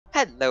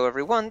Hello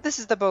everyone, this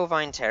is the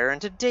Bovine Terror,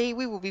 and today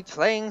we will be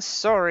playing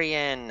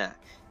Saurian.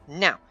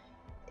 Now,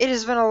 it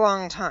has been a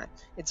long time.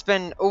 It's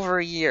been over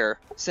a year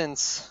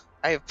since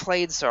I have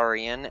played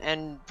Saurian,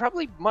 and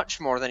probably much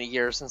more than a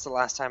year since the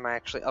last time I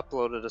actually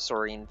uploaded a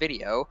Saurian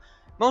video,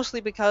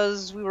 mostly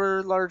because we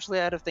were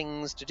largely out of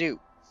things to do.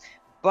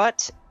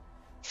 But,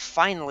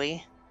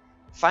 finally,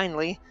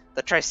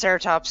 the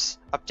Triceratops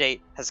update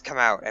has come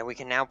out, and we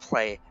can now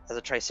play as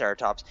a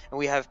Triceratops, and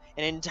we have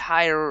an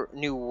entire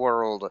new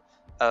world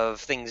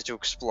of things to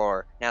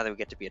explore now that we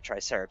get to be a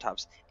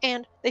Triceratops.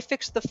 And they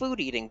fixed the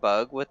food eating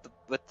bug with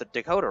the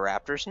Dakota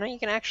Raptor, so now you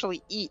can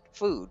actually eat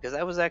food, because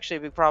that was actually a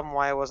big problem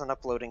why I wasn't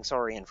uploading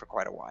Saurian for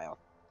quite a while.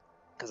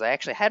 Because I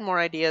actually had more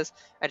ideas,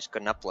 I just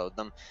couldn't upload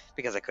them,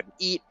 because I couldn't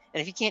eat,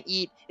 and if you can't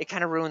eat, it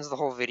kind of ruins the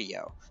whole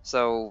video.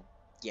 So,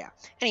 yeah.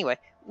 Anyway,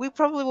 we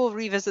probably will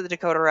revisit the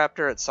Dakota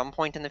Raptor at some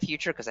point in the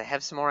future, because I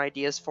have some more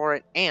ideas for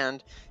it,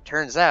 and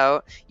turns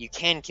out you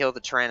can kill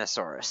the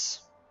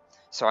Tyrannosaurus.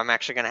 So I'm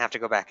actually going to have to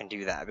go back and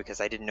do that,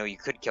 because I didn't know you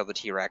could kill the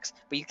T-Rex,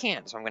 but you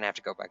can, so I'm going to have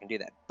to go back and do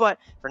that. But,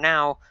 for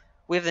now,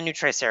 we have the new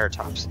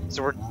Triceratops,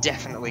 so we're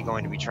definitely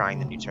going to be trying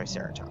the new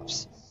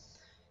Triceratops.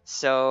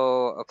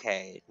 So,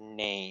 okay,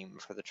 name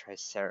for the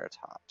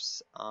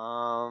Triceratops.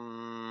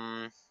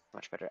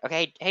 Much better.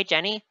 Okay, hey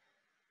Jenny,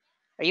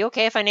 are you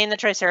okay if I name the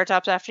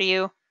Triceratops after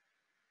you?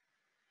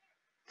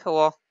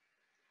 Cool.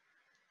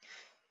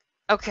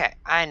 Okay,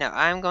 I know,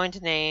 I'm going to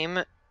name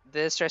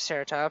this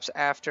Triceratops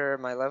after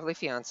my lovely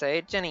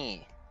fiance,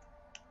 Jenny.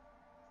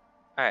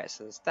 Alright,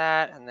 so there's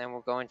that, and then we're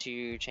going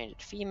to change it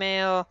to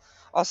female.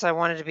 Also, I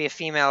wanted to be a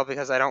female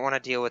because I don't want to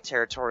deal with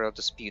territorial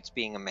disputes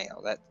being a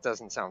male. That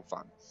doesn't sound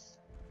fun.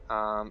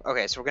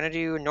 Okay, so we're going to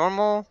do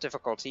normal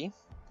difficulty.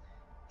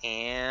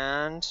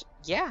 And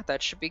yeah,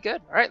 that should be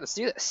good. Alright, let's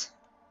do this.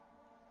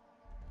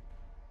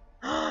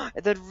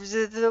 the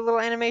little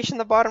animation in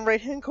the bottom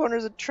right-hand corner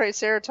is a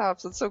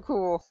Triceratops. That's so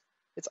cool.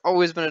 It's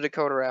always been a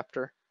Dakota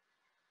Raptor.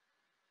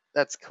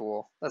 That's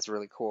cool. That's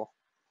really cool.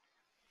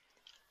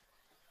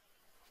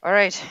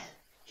 Alright,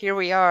 here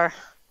we are.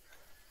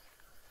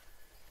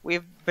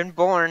 We've been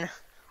born.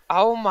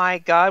 Oh my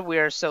god, we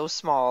are so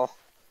small.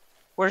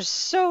 We're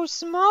so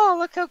small!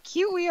 Look how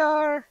cute we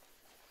are!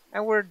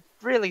 And we're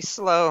really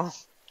slow.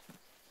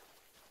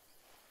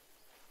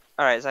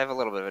 Alright, so I have a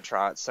little bit of a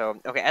trot.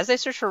 So, okay, as they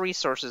search for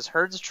resources,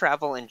 herds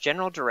travel in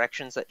general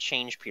directions that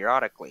change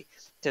periodically.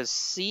 To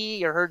see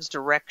your herd's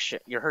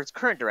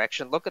current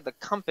direction, look at the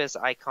compass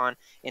icon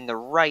in the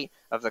right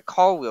of the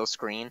call wheel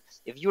screen.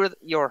 If you are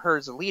your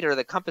herd's leader,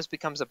 the compass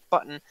becomes a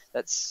button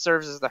that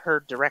serves as the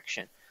herd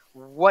direction.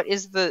 What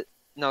is the...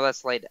 No,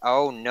 that's light.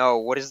 Oh no,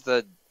 what is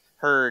the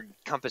herd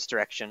compass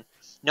direction?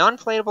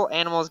 Non-playable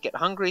animals get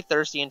hungry,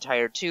 thirsty, and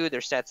tired too.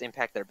 Their stats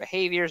impact their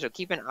behavior, so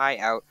keep an eye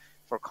out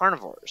for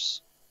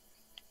carnivores.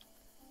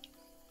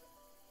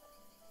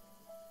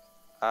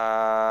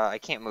 I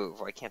can't move.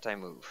 Why can't I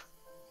move?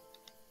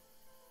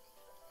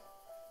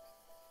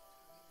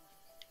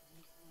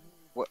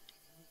 What?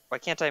 Why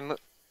can't I move?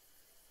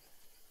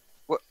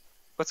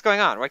 What's going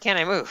on? Why can't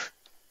I move?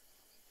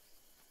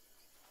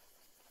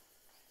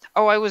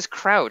 Oh, I was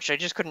crouched. I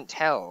just couldn't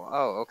tell.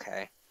 Oh,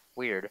 okay.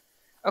 Weird.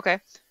 Okay.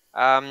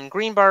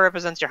 Green bar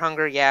represents your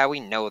hunger. Yeah, we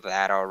know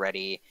that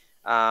already.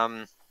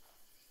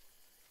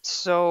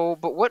 So,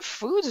 but what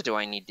foods do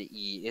I need to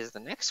eat is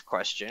the next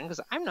question, because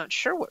I'm not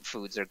sure what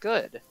foods are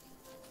good.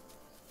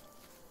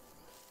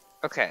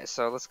 Okay,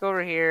 so let's go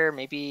over here,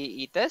 maybe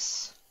eat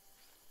this.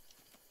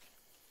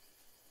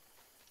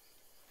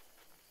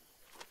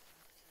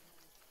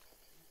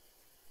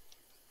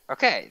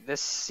 Okay, this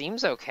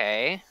seems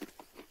okay.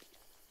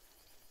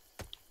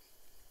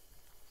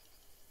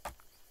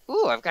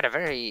 Ooh, I've got a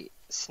very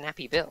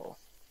snappy bill.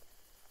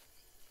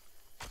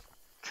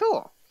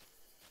 Cool.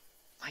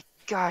 My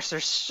gosh, they're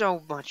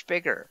so much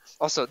bigger.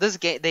 Also, this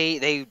game,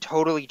 they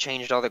totally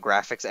changed all the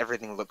graphics.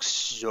 Everything looks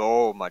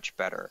so much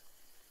better.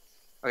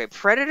 Okay,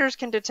 predators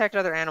can detect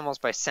other animals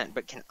by scent,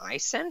 but can I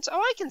scent? Oh,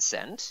 I can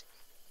scent.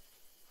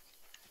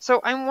 So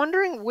I'm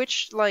wondering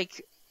which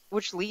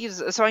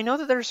leaves... So I know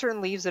that there are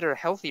certain leaves that are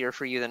healthier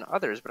for you than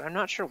others, but I'm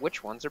not sure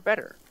which ones are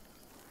better.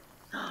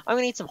 I'm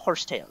gonna eat some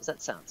horsetails.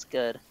 That sounds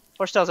good.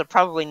 Horsetails are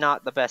probably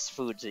not the best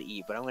food to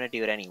eat, but I'm gonna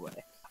do it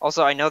anyway.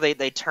 Also, I know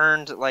they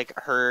turned, like,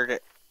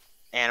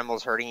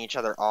 animals hurting each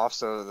other off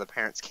so the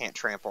parents can't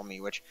trample me,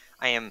 which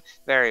I am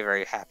very,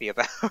 very happy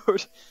about.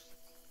 This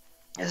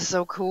is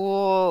so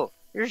cool.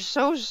 You're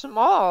so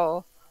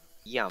small.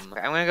 Yum.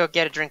 I'm gonna go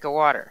get a drink of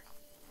water.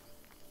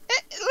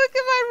 Look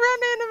at my run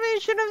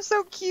animation. I'm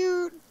so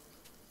cute.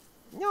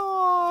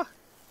 Aww.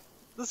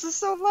 This is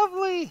so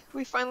lovely.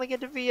 We finally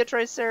get to be a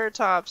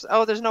Triceratops.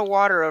 Oh, there's no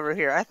water over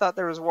here. I thought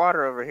there was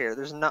water over here.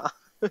 There's not.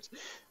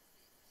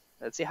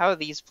 Let's see. How are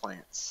these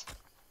plants?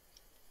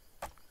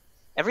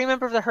 Every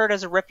member of the herd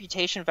has a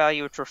reputation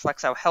value which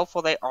reflects how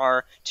helpful they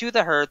are to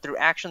the herd through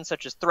actions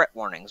such as threat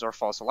warnings or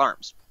false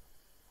alarms.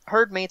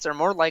 Herdmates are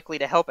more likely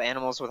to help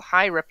animals with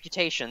high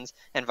reputations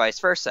and vice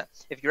versa.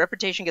 If your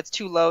reputation gets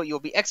too low, you will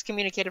be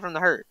excommunicated from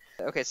the herd.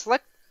 Okay,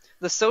 select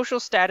the social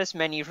status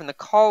menu from the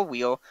call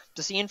wheel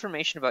to see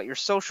information about your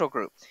social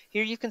group.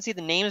 Here you can see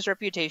the names,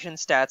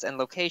 reputations, stats, and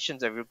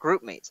locations of your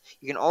group mates.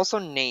 You can also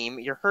name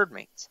your herd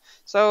mates.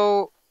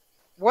 So,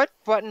 what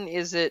button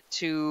is it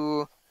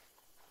to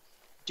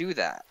do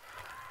that?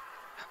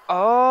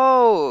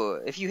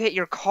 Oh, if you hit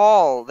your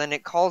call, then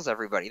it calls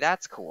everybody.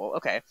 That's cool.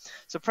 Okay.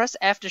 So press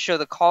F to show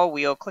the call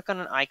wheel, click on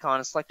an icon,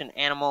 and select an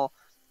animal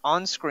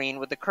on screen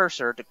with the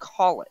cursor to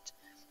call it.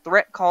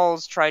 Threat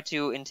calls try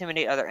to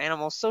intimidate other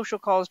animals. Social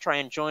calls try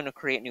and join or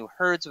create new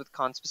herds with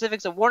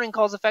con-specifics. And warning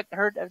calls affect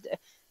herd.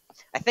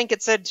 I think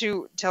it said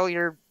to tell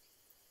your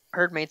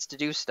herd mates to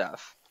do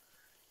stuff.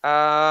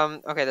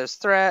 Okay, there's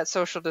threat,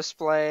 social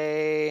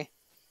display,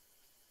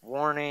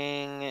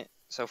 warning.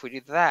 So if we do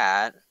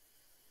that...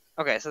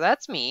 Okay, so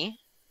that's me.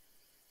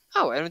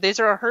 Oh, and these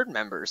are our herd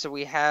members. So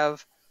we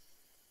have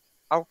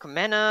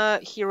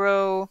Alcmena,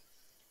 Hero,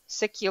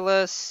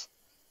 Siculus,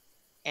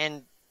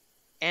 and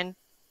Antiochus,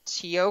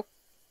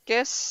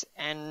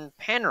 and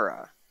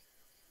Panera.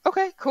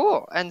 Okay,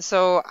 cool. And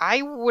so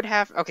I would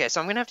have... Okay,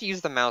 so I'm going to have to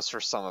use the mouse for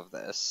some of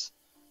this.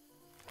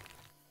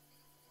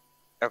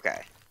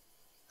 Okay.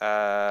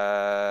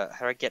 How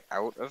do I get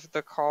out of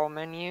the call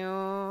menu?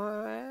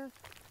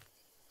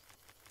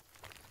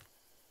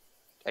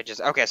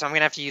 Okay, so I'm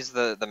gonna have to use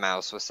the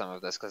mouse with some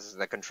of this because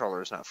the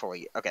controller is not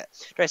fully... Okay.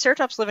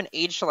 Triceratops live in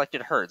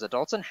age-selected herds.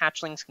 Adults and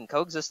hatchlings can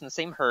coexist in the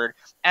same herd,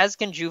 as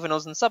can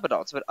juveniles and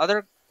subadults, but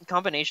other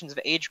combinations of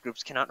age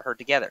groups cannot herd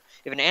together.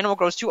 If an animal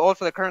grows too old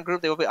for the current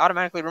group, they will be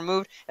automatically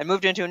removed and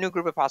moved into a new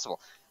group if possible.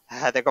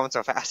 They're going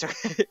so fast.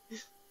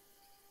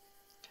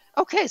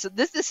 Okay, so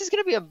this is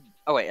gonna be a...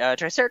 Oh wait,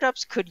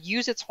 Triceratops could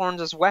use its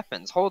horns as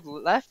weapons. Hold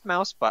left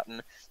mouse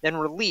button, then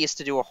release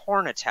to do a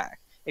horn attack.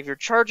 If you're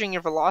charging,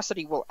 your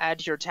velocity will add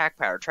to your attack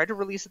power. Try to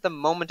release at the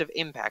moment of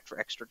impact for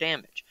extra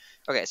damage.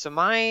 Okay, so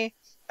my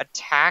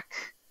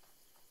attack...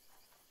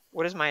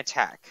 What is my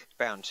attack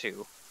bound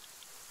to?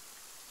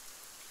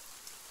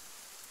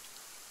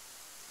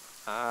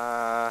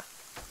 Oh,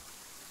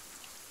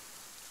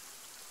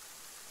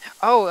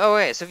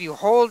 wait, so if you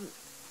hold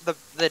the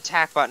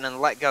attack button and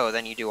let go,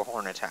 then you do a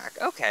horn attack.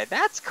 Okay,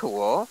 that's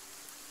cool.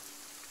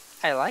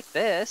 I like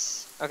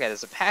this. Okay,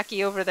 there's a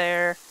Packy over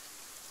there.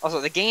 Also,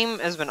 the game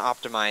has been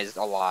optimized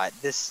a lot.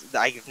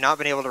 I've not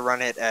been able to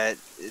run it at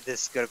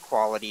this good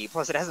quality.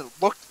 Plus, it hasn't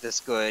looked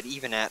this good,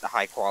 even at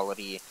high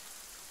quality,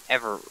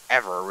 ever,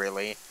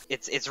 really.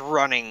 It's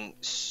running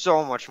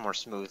so much more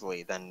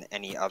smoothly than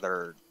any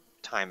other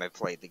time I've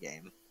played the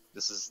game.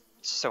 This is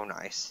so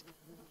nice.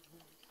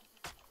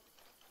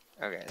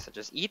 Okay, so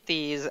just eat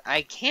these.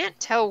 I can't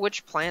tell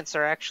which plants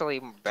are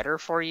actually better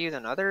for you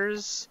than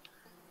others,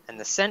 and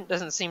the scent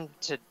doesn't seem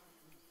to...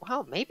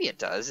 Well, maybe it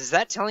does. Is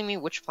that telling me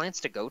which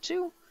plants to go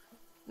to?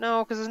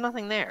 No, because there's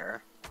nothing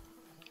there.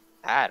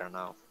 I don't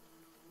know.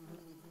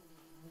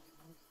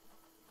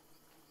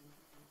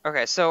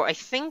 Okay, so I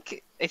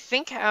think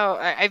how...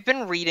 I've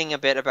been reading a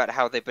bit about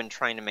how they've been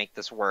trying to make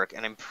this work,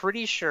 and I'm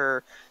pretty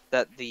sure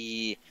that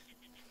the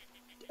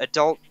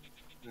adult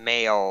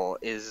male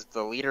is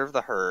the leader of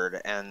the herd,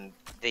 and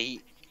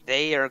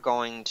they are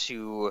going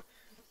to,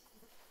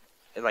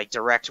 like,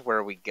 direct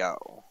where we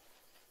go.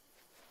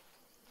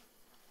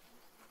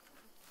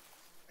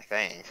 I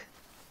think.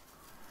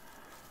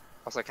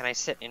 Also, can I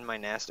sit in my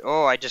nest?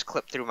 Oh, I just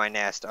clipped through my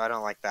nest. Oh, I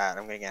don't like that.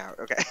 I'm getting out.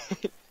 Okay.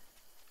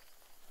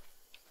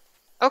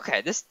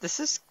 Okay, this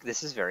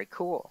is very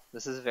cool.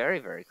 This is very,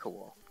 very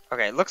cool.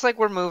 Okay, it looks like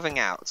we're moving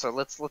out, so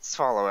let's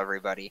follow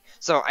everybody.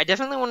 So I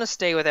definitely want to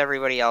stay with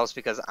everybody else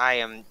because I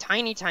am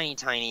tiny, tiny,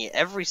 tiny.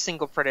 Every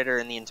single predator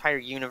in the entire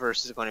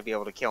universe is going to be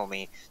able to kill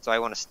me, so I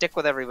want to stick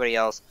with everybody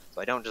else so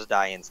I don't just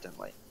die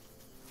instantly.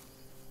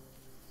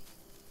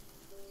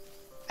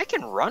 I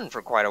can run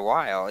for quite a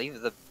while.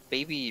 Even the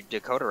baby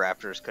Dakota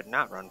Raptors could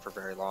not run for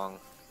very long.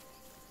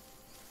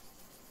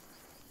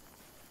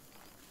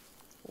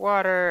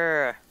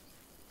 Water!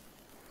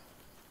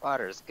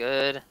 Water's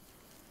good.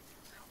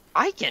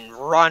 I can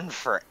run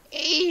for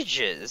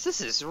ages! This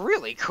is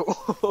really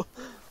cool!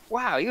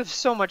 Wow, you have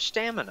so much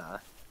stamina.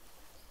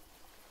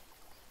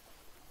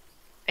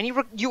 And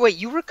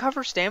you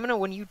recover stamina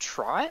when you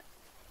trot?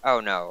 Oh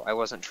no, I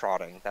wasn't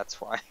trotting,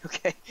 that's why.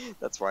 Okay,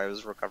 that's why I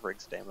was recovering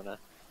stamina.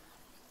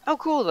 Oh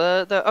cool,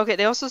 okay,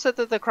 they also said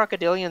that the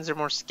crocodilians are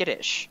more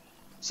skittish.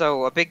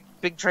 So a big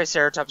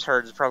Triceratops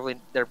herd is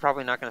they're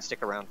probably not gonna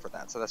stick around for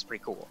that, so that's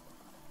pretty cool.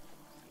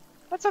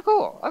 That's so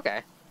cool,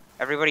 okay.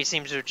 Everybody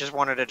seems to have just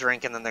wanted a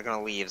drink and then they're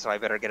gonna leave, so I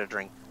better get a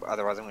drink,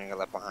 otherwise I'm gonna get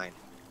left behind.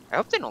 I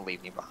hope they don't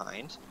leave me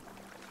behind.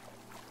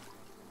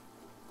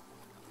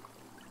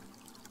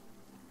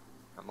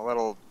 I'm a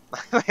little...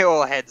 my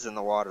whole head's in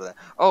the water there.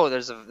 Oh,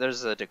 there's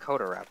a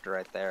Dakota Raptor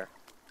right there.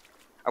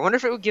 I wonder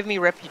if it would give me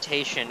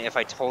reputation if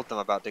I told them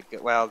about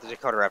well, the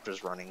Dakota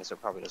Raptor's running, so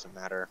it probably doesn't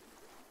matter.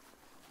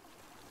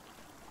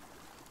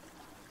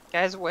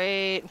 Guys,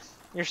 wait!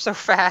 You're so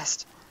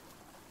fast!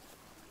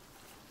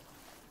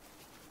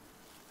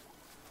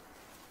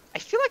 I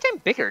feel like I'm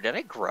bigger. Did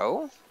I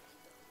grow?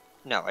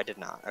 No, I did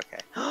not.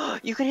 Okay.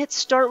 You can hit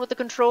start with the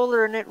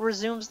controller and it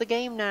resumes the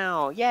game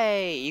now.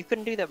 Yay! You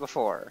couldn't do that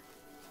before.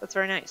 That's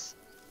very nice.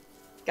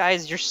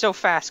 Guys, you're so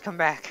fast. Come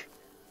back.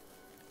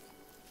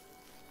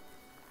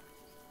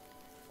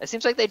 It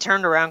seems like they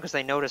turned around because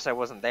they noticed I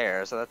wasn't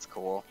there, so that's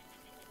cool.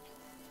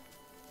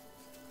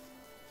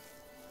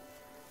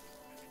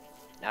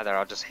 Now they're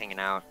all just hanging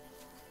out.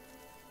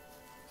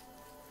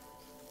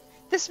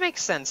 This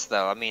makes sense,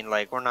 though. I mean,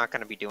 like, we're not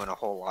going to be doing a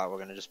whole lot. We're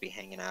going to just be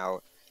hanging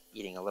out,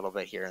 eating a little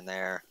bit here and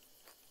there.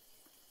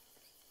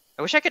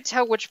 I wish I could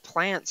tell which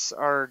plants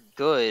are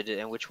good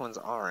and which ones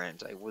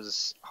aren't. I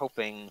was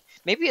hoping...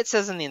 Maybe it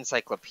says in the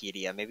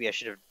encyclopedia. Maybe I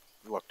should have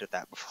looked at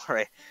that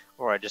before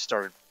I just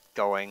started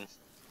going.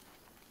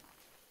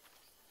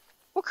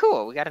 Well,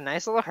 cool. We got a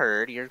nice little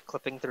herd. You're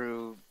clipping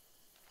through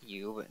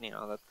you, but, you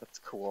know, that's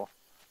cool.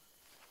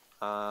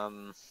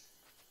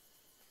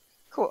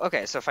 Cool.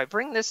 Okay, so if I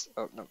bring this...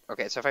 Oh, no.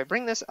 Okay, so if I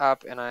bring this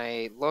up and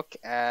I look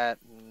at...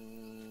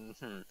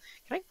 Can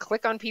I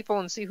click on people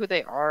and see who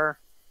they are?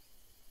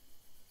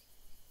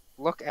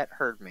 Look at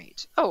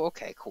herdmate. Oh,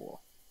 okay,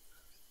 cool.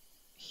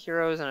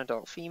 Heroes and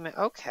adult female.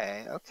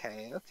 Okay,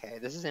 okay, okay.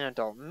 This is an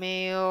adult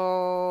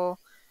male.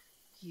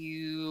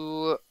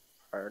 You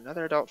are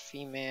another adult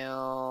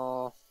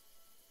female.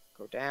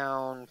 Go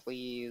down,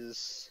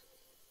 please.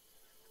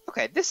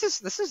 Okay, this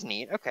is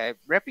neat. Okay,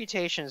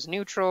 reputation's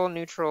neutral,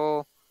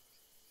 neutral,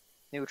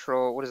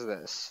 neutral. What is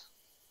this?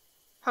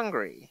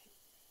 Hungry.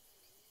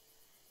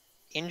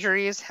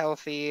 Injury is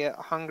healthy.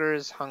 Hunger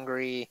is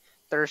hungry.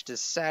 Thirst is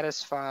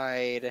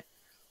satisfied.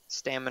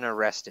 Stamina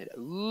rested.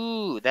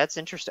 Ooh, that's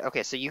interesting.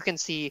 Okay, so you can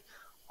see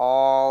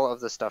all of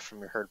the stuff from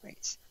your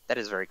herdmates. That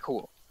is very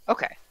cool.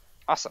 Okay,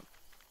 awesome.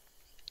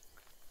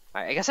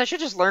 All right, I guess I should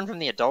just learn from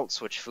the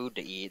adults which food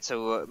to eat.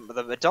 So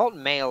the adult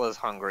male is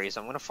hungry, so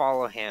I'm going to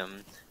follow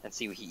him and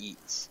see what he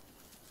eats.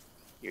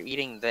 You're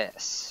eating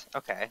this.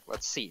 Okay,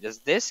 let's see. Does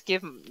this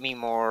give me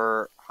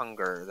more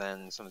hunger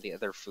than some of the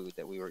other food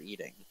that we were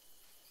eating?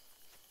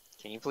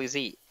 Can you please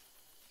eat?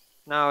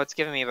 No, it's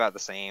giving me about the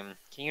same.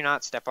 Can you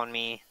not step on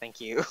me? Thank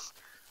you.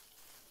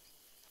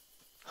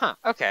 Huh,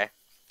 okay.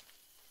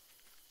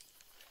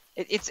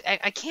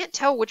 I can't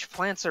tell which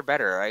plants are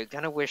better. I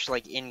kind of wish,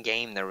 like,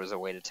 in-game there was a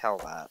way to tell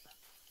that.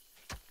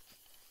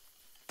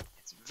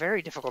 It's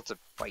very difficult to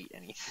bite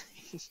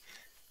anything.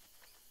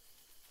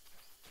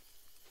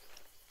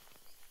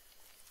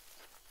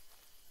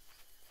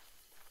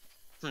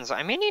 So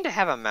I may need to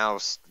have a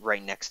mouse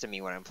right next to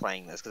me when I'm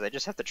playing this, because I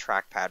just have the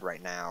trackpad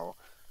right now.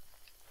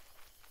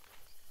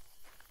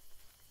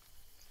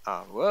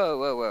 Whoa,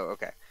 whoa, whoa,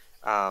 okay.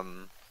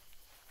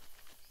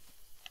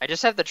 I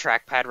just have the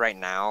trackpad right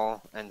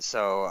now, and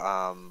so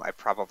I'm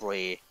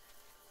probably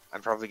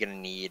gonna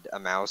need a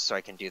mouse so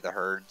I can do the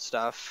herd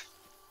stuff.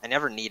 I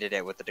never needed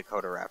it with the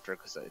Dakota Raptor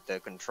because the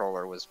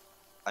controller was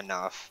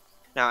enough.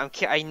 Now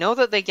I know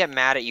that they get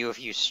mad at you if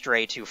you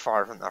stray too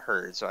far from the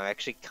herd, so I'm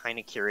actually kind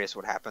of curious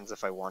what happens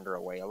if I wander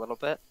away a little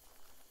bit.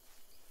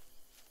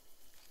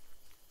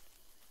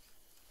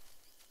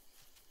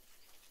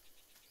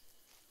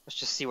 Let's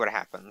just see what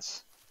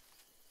happens.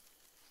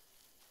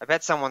 I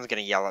bet someone's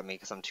gonna yell at me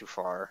because I'm too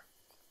far.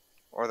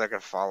 Or they're gonna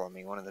follow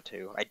me, one of the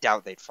two. I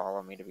doubt they'd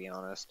follow me, to be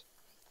honest.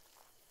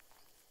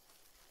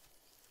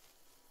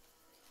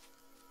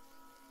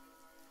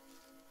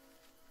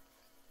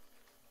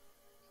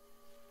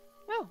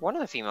 Oh, one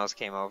of the females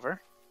came over.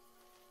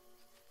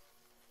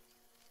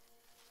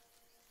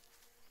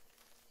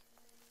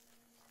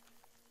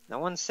 No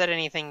one said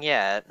anything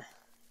yet.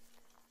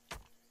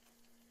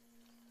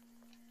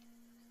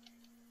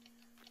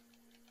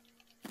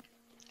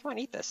 Come on,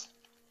 eat this.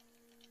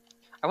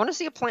 I want to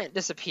see a plant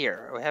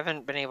disappear. We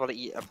haven't been able to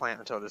eat a plant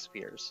until it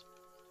disappears.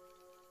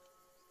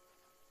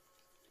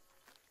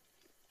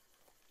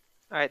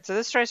 Alright, so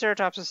this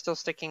Triceratops is still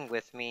sticking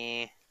with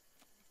me.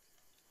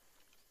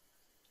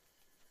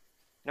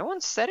 No one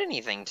said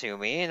anything to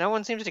me. No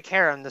one seems to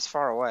care I'm this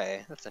far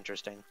away. That's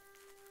interesting.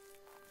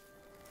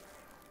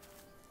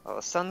 Well,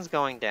 the sun's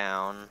going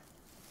down.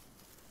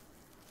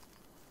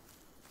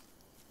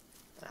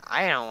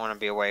 I don't want to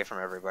be away from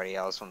everybody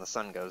else when the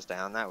sun goes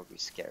down. That would be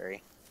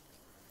scary.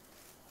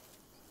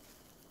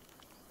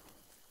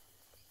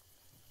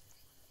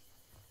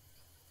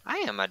 I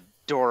am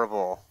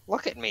adorable.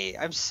 Look at me.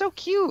 I'm so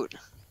cute.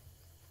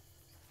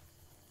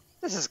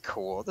 This is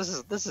cool. This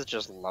is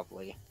just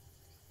lovely.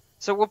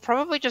 So we'll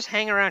probably just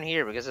hang around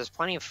here because there's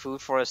plenty of food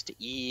for us to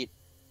eat.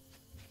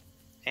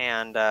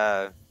 And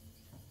the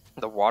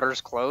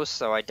water's close,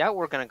 so I doubt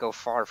we're going to go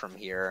far from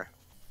here.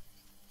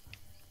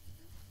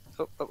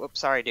 Oh,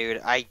 sorry,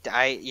 dude.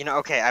 You know,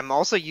 okay, I'm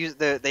also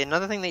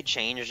another thing they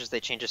changed is they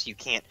changed this, you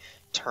can't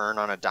turn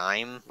on a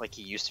dime like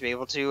you used to be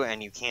able to,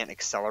 and you can't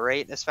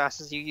accelerate as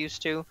fast as you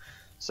used to.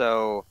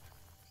 So,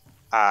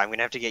 I'm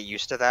gonna have to get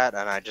used to that,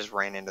 and I just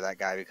ran into that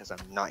guy because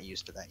I'm not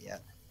used to that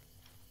yet.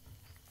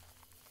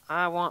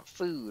 I want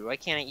food. Why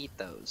can't I eat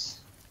those?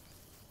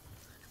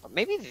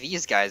 Maybe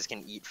these guys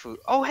can eat food.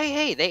 Oh,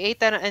 hey, they ate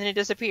that and it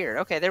disappeared.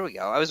 Okay, there we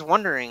go. I was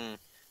wondering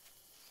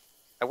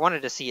I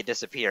wanted to see it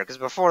disappear, because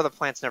before the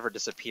plants never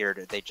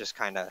disappeared, they just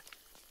kind of,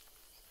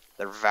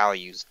 their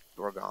values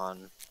were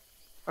gone.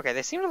 Okay,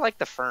 they seem to like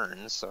the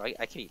ferns, so I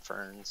could eat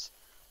ferns.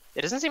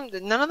 It doesn't seem,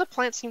 none of the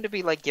plants seem to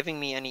be like giving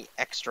me any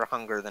extra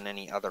hunger than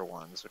any other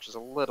ones, which is a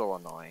little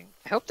annoying.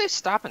 I hope they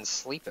stop and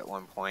sleep at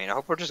one point. I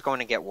hope we're just going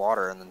to get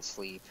water and then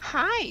sleep.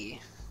 Hi!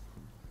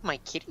 My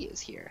kitty is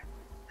here.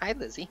 Hi,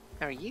 Lizzie.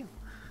 How are you?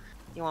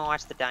 You want to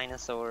watch the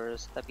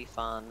dinosaurs? That'd be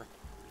fun.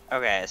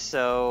 Okay,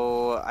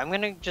 so I'm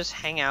gonna just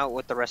hang out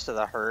with the rest of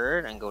the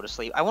herd and go to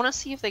sleep. I want to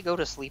see if they go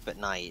to sleep at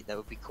night. That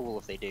would be cool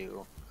if they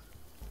do.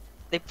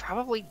 They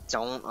probably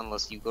don't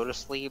unless you go to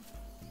sleep.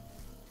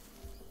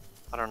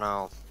 I don't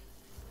know.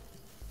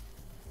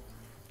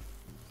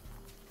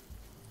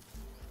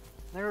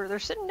 They're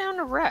sitting down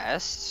to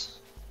rest.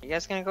 You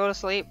guys gonna go to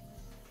sleep?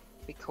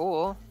 Be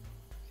cool.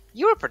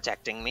 You were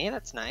protecting me.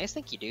 That's nice.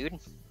 Thank you, dude.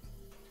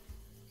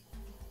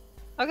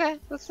 Okay,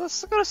 let's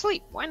go to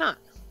sleep. Why not?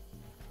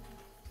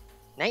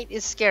 Night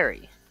is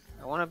scary.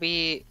 I want to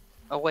be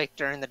awake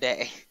during the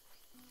day.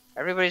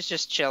 Everybody's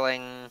just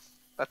chilling.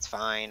 That's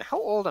fine. How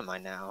old am I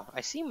now?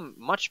 I seem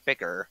much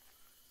bigger.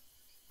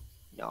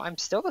 No, I'm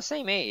still the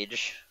same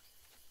age.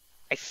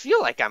 I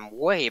feel like I'm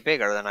way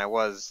bigger than I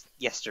was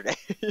yesterday.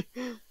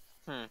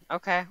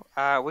 Okay.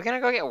 We're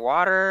gonna go get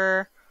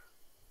water.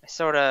 I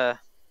sort of,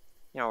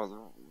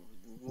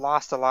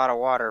 lost a lot of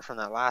water from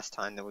that last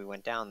time that we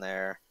went down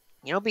there.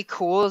 You know, what'd be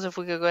cool is if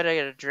we could go to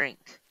get a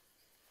drink.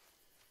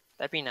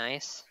 That'd be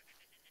nice.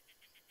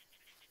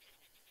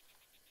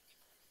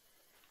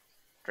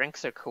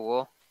 Drinks are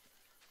cool.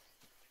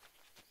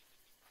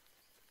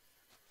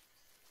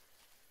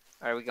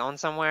 Are we going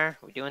somewhere?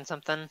 Are we doing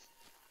something?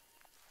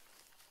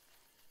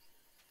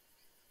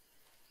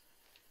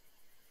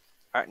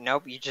 Alright,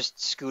 nope, you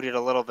just scooted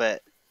a little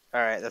bit.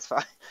 Alright, that's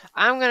fine.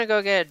 I'm gonna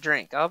go get a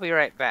drink. I'll be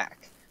right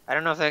back. I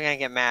don't know if they're gonna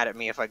get mad at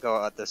me if I go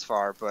out this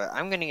far, but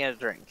I'm gonna get a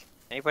drink.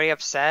 Anybody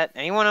upset?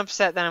 Anyone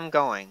upset that I'm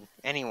going?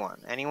 Anyone?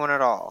 Anyone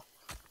at all?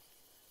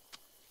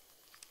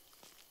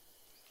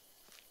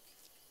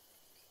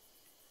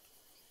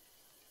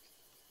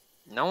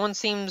 No one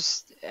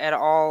seems at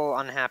all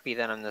unhappy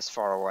that I'm this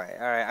far away.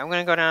 Alright, I'm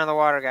gonna go down to the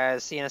water,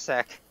 guys. See you in a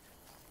sec.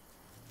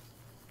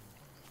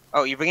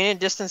 Oh, you're beginning to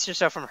distance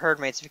yourself from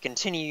herdmates. If you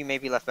continue, you may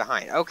be left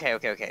behind.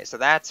 Okay. So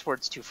that's where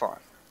it's too far.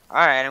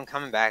 Alright, I'm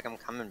coming back.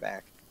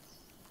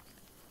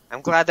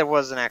 I'm glad there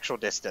was an actual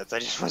distance. I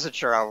just wasn't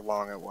sure how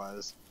long it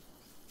was.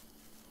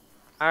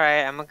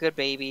 Alright, I'm a good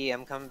baby.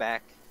 I'm coming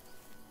back.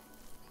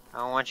 I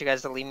don't want you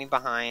guys to leave me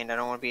behind. I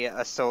don't want to be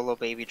a solo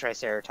baby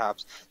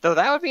Triceratops. Though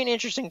that would be an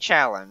interesting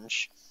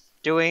challenge.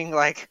 Doing,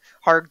 like,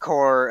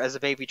 hardcore as a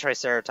baby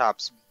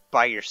Triceratops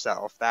by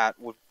yourself.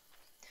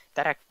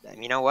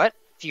 You know what?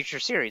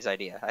 Future series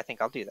idea. I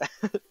think I'll do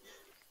that.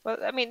 Well,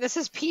 I mean, this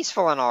is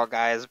peaceful and all,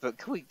 guys, but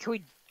can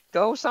we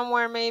go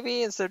somewhere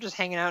maybe instead of just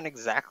hanging out in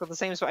exactly the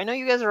same spot? I know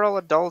you guys are all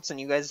adults and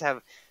you guys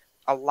have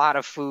a lot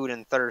of food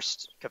and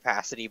thirst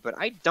capacity, but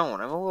I don't.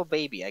 I'm a little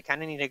baby. I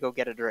kind of need to go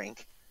get a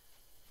drink.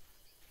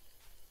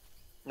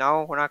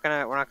 No, we're not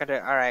gonna,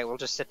 alright, we'll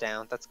just sit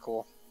down. That's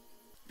cool.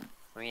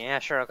 I mean, yeah,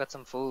 sure, I'll get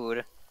some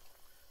food.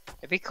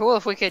 It'd be cool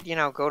if we could,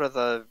 go to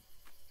the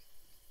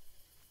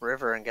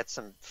river and get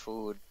some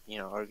food,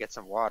 or get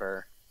some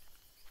water.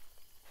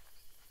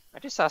 I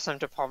just saw some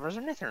Palmer's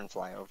ornithorn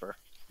fly over.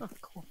 Oh,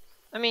 cool.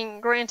 I mean,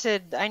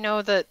 granted, I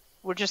know that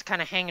we're just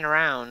kind of hanging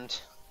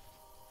around.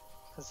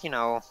 Because,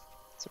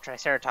 that's what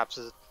Triceratops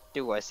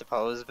do, I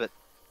suppose, but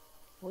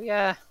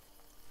we're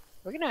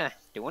gonna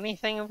do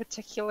anything in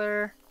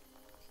particular?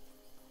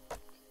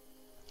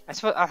 I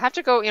suppose I'll have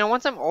to go,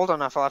 once I'm old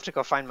enough, I'll have to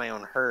go find my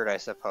own herd, I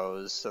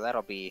suppose. So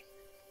that'll be,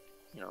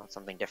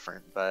 something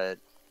different, but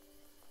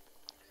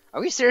are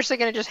we seriously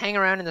going to just hang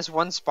around in this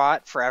one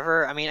spot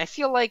forever? I mean, I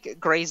feel like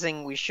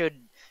grazing,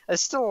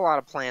 there's still a lot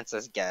of plants, I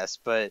guess,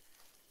 but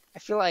I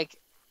feel like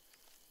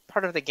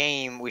part of the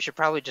game, we should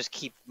probably just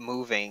keep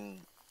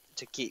moving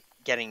to keep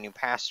getting new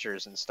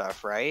pastures and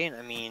stuff, right?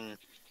 I mean,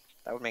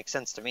 that would make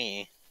sense to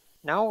me.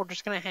 No, we're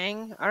just going to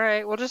hang?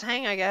 Alright, we'll just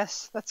hang, I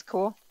guess. That's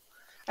cool.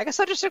 I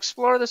guess I'll just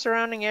explore the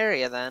surrounding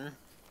area then.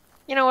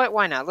 You know what?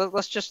 Why not?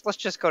 Let's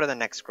just go to the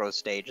next growth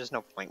stage. There's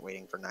no point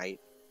waiting for night.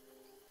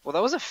 Well,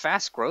 that was a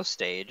fast growth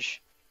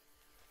stage.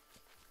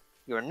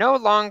 You are no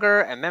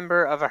longer a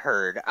member of a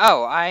herd.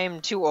 Oh,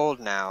 I'm too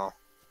old now.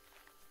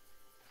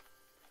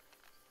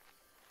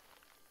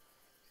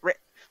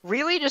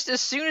 Really? Just as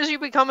soon as you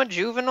become a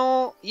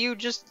juvenile, you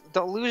just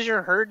don't lose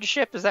your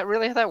herdship? Is that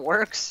really how that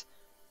works?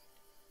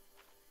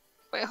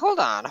 Wait, hold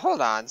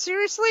on.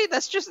 Seriously?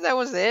 That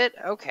was it?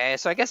 Okay,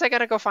 so I guess I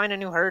gotta go find a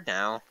new herd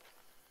now.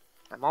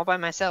 I'm all by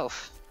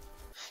myself.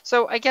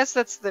 So I guess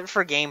that's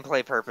for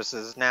gameplay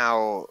purposes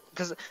now,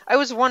 because I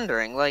was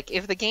wondering, like,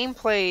 if the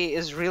gameplay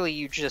is really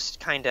you just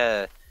kind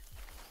of,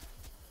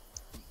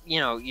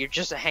 you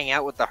just hang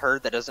out with the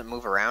herd that doesn't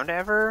move around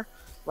ever,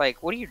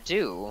 like, what do you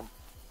do?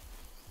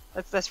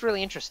 That's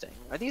really interesting.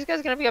 Are these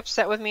guys going to be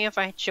upset with me if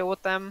I chill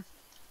with them?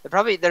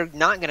 They're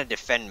not going to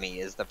defend me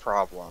is the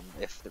problem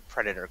if the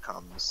predator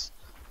comes.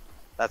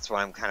 That's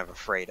what I'm kind of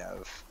afraid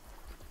of.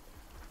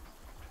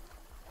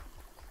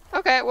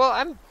 Okay, well,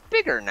 I'm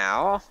bigger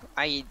now.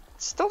 I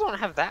still don't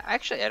have that.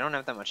 Actually, I don't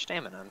have that much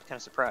stamina. I'm kind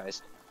of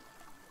surprised.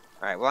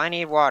 Alright, well, I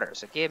need water,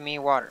 so give me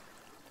water.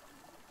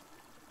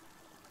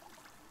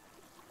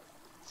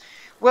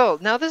 Well,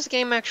 now this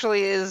game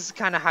actually is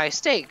kind of high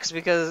stakes,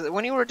 because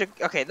when you were...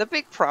 Okay, the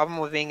big problem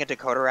with being a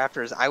Dakota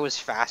Raptor is I was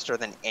faster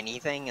than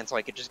anything, and so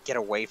I could just get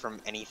away from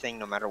anything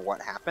no matter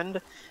what happened.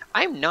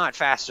 I'm not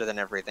faster than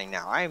everything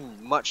now.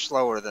 I'm much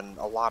slower than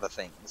a lot of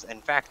things.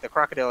 In fact, the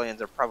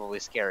crocodilians are probably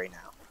scary now.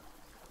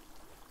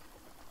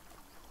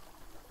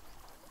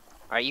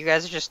 Alright, you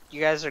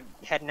guys are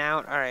heading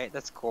out? Alright,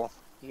 that's cool.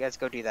 You guys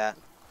go do that.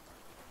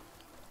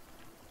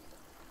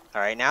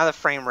 Alright, now the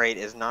frame rate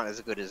is not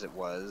as good as it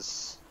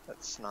was.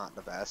 That's not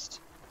the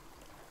best.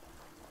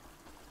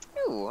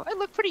 Ooh, I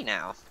look pretty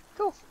now.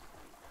 Cool.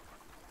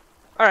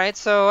 Alright,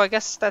 so I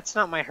guess that's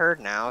not my herd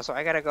now, so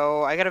I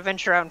gotta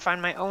venture out and find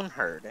my own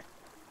herd.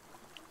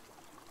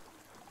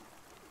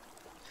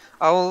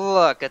 Oh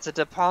look, it's a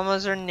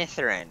Dipalmas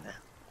ornithoran.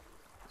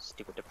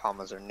 Stupid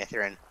Dipalmas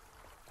ornithoran.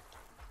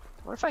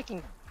 What if I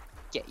can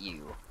get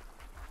you?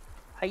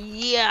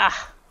 Yeah!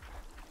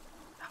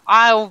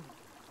 I'm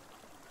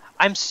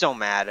so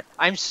mad.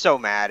 I'm so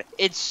mad.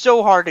 It's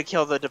so hard to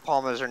kill the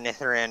Dipalmas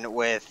ornithoran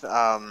with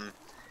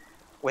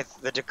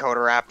the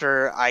Dakota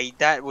Raptor.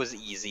 That was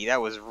easy.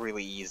 That was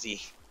really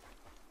easy.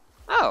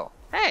 Oh,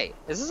 hey,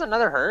 is this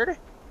another herd?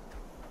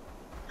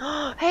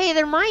 Hey,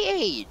 they're my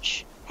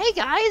age. Hey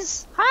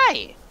guys,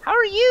 hi. How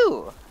are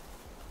you?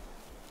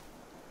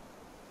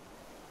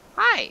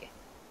 Hi.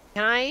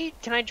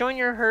 Can I join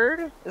your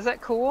herd? Is that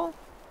cool?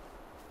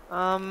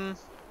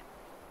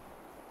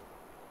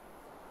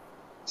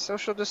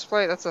 Social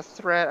display, that's a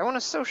threat. I want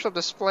a social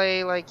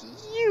display like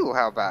you,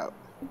 how about?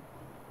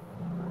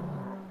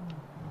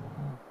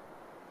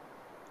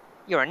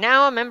 You are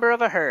now a member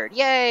of a herd.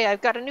 Yay,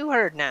 I've got a new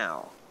herd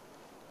now.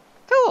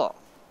 Cool.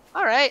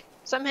 Alright,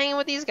 so I'm hanging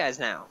with these guys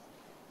now.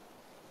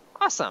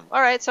 Awesome.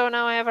 Alright, so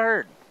now I have a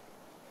herd.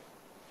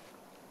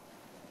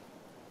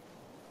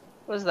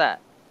 What is that?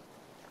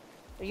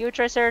 Are you a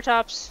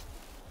Triceratops?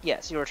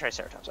 Yes, you're a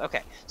Triceratops.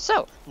 Okay,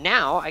 so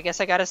now I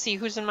guess I gotta see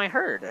who's in my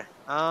herd.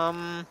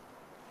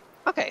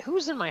 Okay,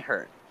 who's in my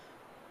herd?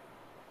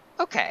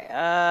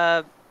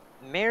 Okay,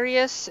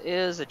 Marius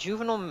is a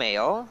juvenile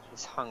male.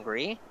 He's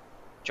hungry.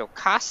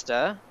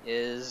 Jocasta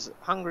is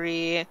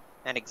hungry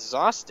and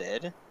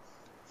exhausted.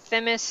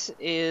 Themis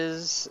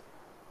is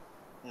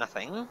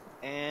nothing.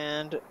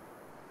 And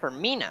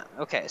Hermina.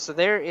 Okay, so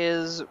there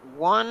is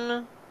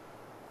one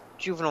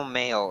juvenile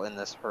male in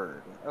this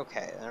herd.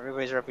 Okay,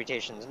 everybody's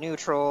reputation's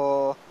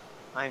neutral.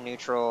 I'm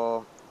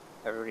neutral.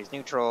 Everybody's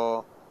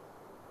neutral.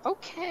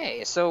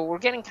 Okay, so we're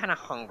getting kind of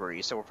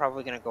hungry, so we're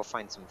probably going to go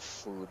find some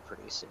food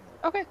pretty soon.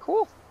 Okay,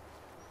 cool.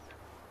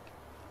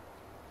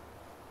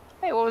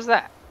 Hey, what was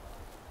that?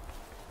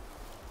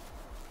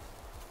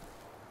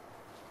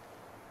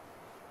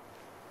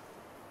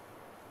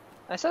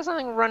 I saw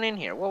something run in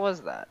here. What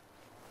was that?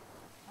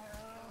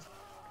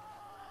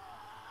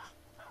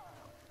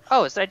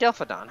 Oh, it's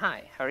Didelphodon.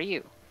 Hi, how are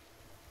you?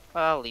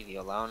 Well, I'll leave you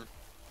alone.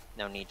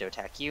 No need to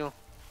attack you.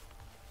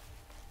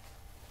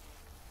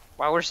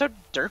 Wow, we're so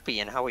derpy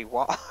in how we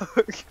walk.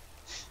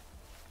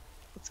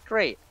 It's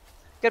great.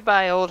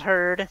 Goodbye, old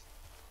herd. It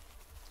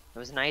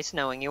was nice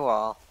knowing you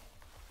all.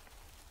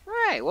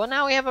 Alright, well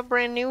now we have a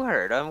brand new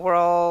herd, and we're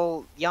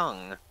all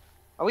young.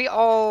 Are we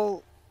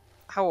all...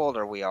 How old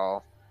are we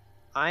all?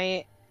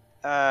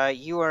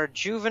 You are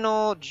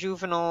juvenile,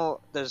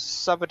 there's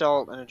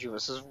subadult and a juvenile.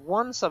 So there's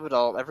one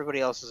subadult, everybody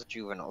else is a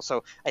juvenile.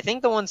 So I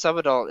think the one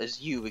subadult is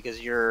you,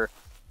 because your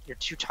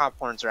two top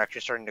horns are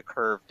actually starting to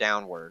curve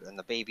downward, and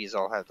the babies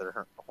all have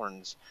their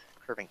horns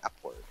curving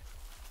upward.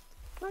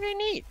 Okay,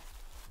 neat.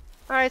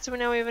 Alright, so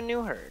now we have a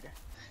new herd.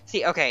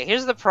 See, okay,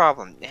 here's the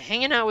problem.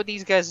 Hanging out with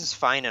these guys is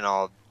fine and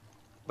all,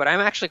 but I'm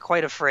actually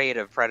quite afraid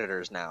of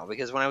predators now,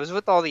 because when I was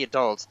with all the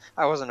adults,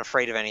 I wasn't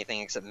afraid of anything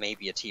except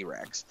maybe a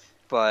T-Rex.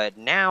 But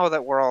now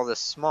that we're all this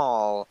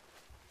small,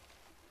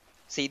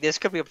 see, this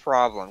could be a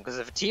problem, because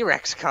if a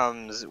T-Rex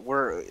comes,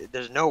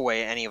 there's no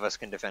way any of us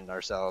can defend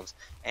ourselves.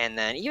 And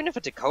then even if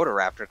a Dakota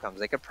Raptor comes,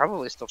 they could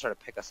probably still try to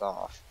pick us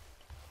off.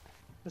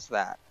 What's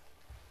that?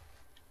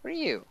 What are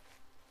you?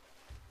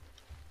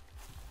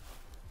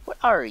 What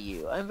are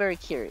you? I'm very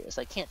curious.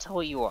 I can't tell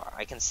what you are.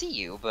 I can see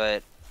you,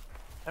 but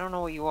I don't know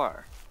what you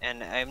are.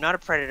 And I'm not a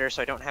predator,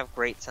 so I don't have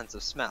great sense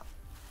of smell.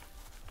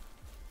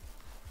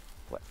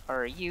 What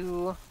are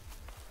you?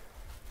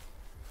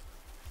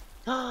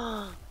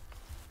 Hi,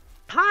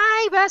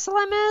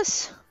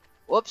 Basilemus!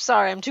 Whoops,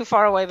 sorry, I'm too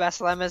far away,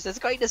 Basilemus. It's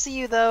great to see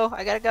you, though.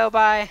 I gotta go,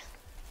 bye.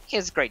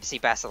 It's great to see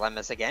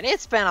Basilemus again.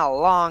 It's been a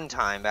long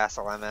time,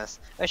 Basilemus.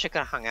 I wish I could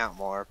have hung out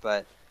more,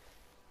 but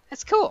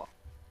it's cool.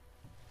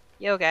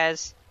 Yo,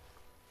 guys.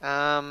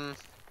 What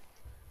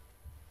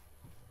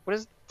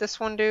does this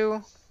one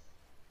do?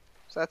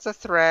 So that's a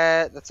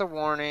threat, that's a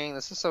warning,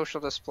 that's a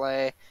social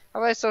display. How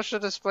about I social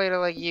display to,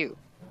 like, you?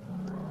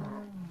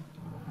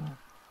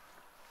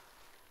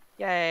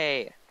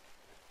 Yay!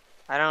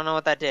 I don't know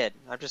what that did.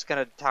 I'm just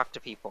gonna talk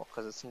to people,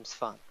 because it seems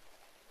fun.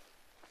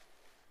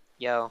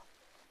 Yo.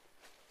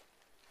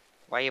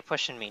 Why are you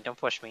pushing me? Don't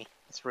push me.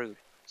 It's rude.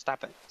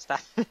 Stop it. Stop.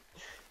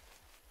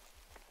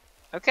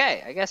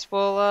 Okay, I guess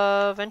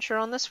we'll venture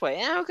on this way.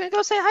 And I'm gonna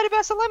go say hi to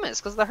Basilemus,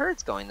 because the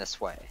herd's going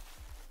this way.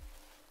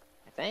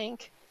 I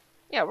think.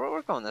 Yeah,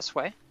 we're going this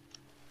way.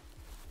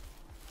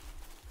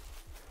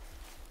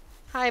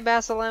 Hi,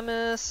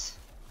 Basilemus.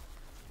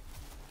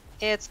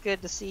 It's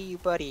good to see you,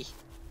 buddy.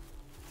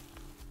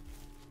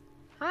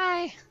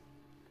 Hi.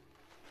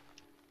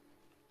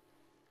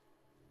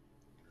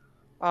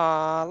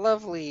 Aw,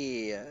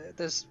 lovely.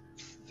 There's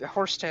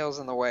horsetails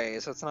in the way,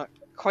 so it's not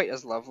quite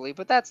as lovely,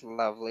 but that's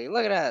lovely.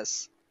 Look at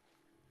us.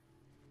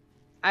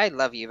 I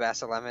love you,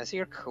 Basilemus.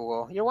 You're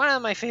cool. You're one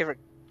of my favorite,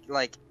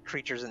 like,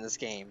 creatures in this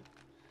game.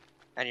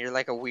 And you're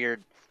like a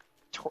weird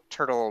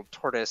turtle,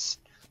 tortoise,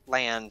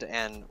 land,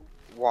 and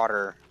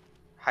water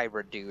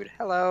hybrid dude.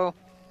 Hello.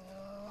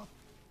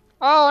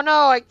 Oh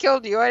no, I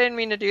killed you. I didn't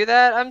mean to do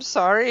that. I'm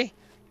sorry.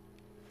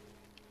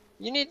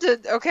 You need to...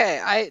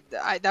 Okay,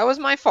 that was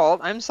my fault.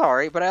 I'm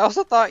sorry, but I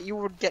also thought you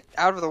would get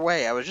out of the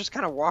way. I was just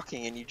kind of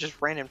walking and you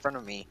just ran in front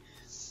of me.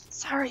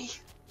 Sorry.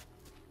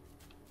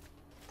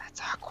 That's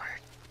awkward.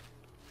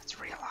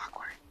 That's real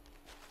awkward.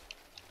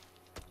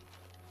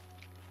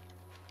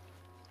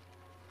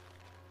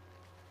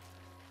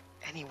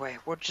 Anyway,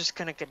 we're just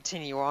gonna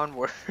continue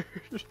onward.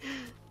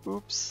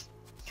 Oops.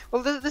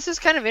 Well, this is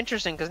kind of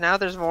interesting because now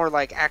there's more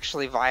like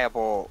actually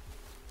viable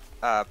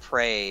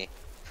prey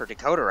for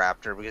Dakota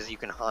Raptor because you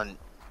can hunt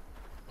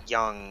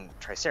young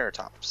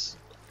Triceratops,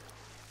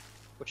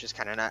 which is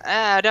kind of not.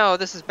 Ah, no,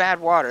 this is bad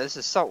water. This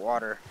is salt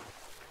water.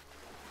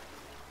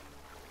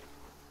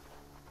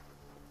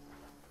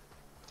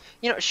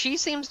 You know, she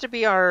seems to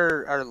be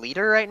our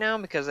leader right now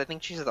because I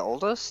think she's the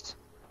oldest.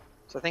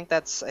 So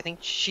I think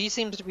she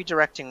seems to be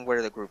directing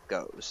where the group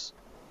goes.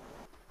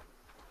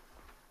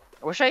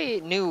 I wish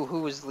I knew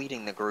who was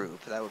leading the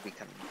group. That would be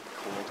kind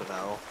of cool to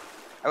know.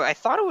 I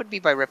thought it would be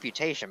by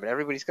reputation, but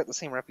everybody's got the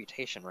same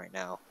reputation right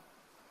now.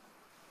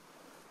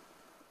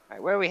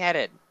 Alright, where are we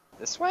headed?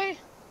 This way?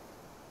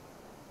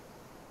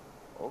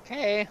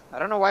 Okay. I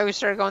don't know why we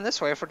started going this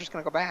way if we're just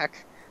gonna go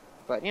back.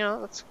 But, you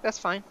know, that's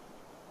fine.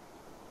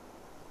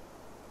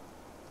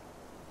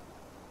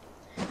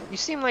 You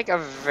seem like a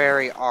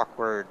very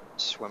awkward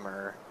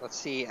swimmer. Let's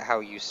see how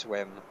you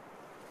swim.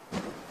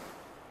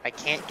 I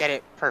can't get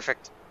it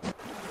perfect.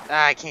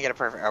 Ah, I can't get it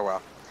perfect. Oh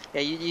well.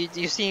 Yeah,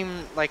 you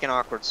seem like an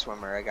awkward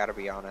swimmer, I gotta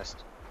be honest.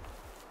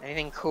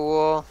 Anything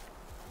cool?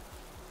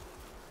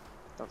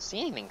 Don't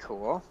see anything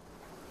cool.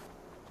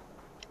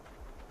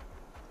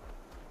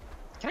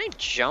 Can I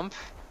jump?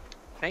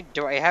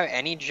 Do I have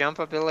any jump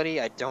ability?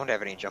 I don't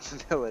have any jump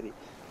ability.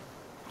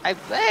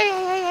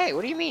 Hey,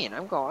 what do you mean?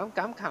 I'm coming.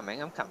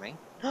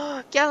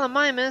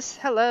 Gallimimus,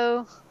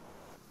 hello.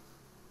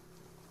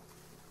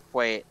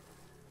 Wait.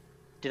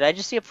 Did I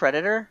just see a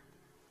predator?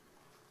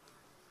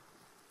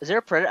 Is there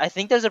a predator? I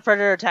think there's a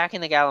predator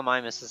attacking the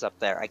Gallimimuses up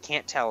there. I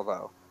can't tell,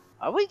 though.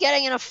 Are we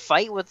getting in a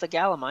fight with the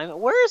Gallimimus?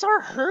 Where is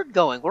our herd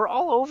going? We're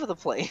all over the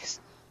place.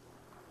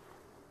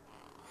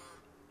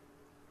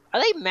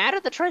 Are they mad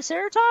at the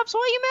Triceratops? Why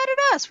are you mad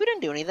at us? We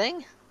didn't do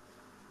anything.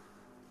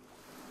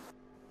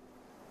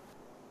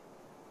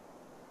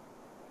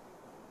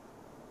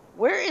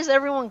 Where is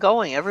everyone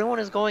going? Everyone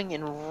is going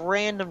in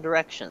random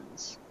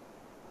directions.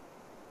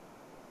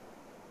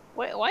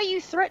 Why are you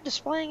threat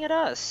displaying at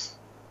us?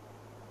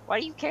 Why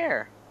do you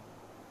care?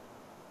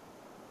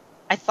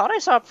 I thought I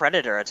saw a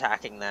predator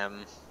attacking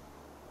them.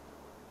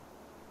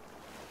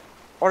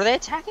 Or are they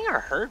attacking our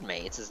herd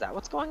mates? Is that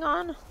what's going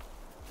on?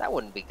 That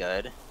wouldn't be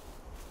good.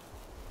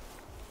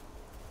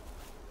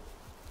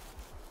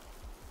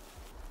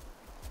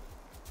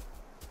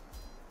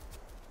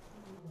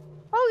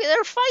 Oh,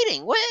 they're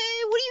fighting! What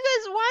do you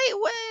guys...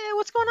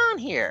 What's going on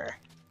here?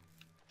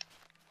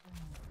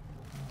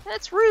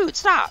 That's rude!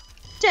 Stop!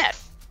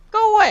 Death!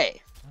 Go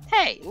away!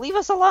 Hey, leave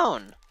us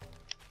alone!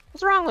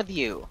 What's wrong with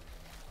you?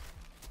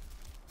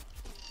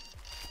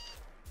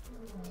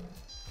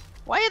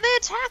 Why are they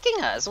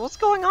attacking us? What's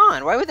going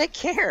on? Why would they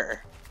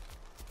care?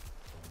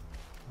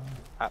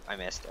 Oh, I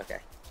missed. Okay.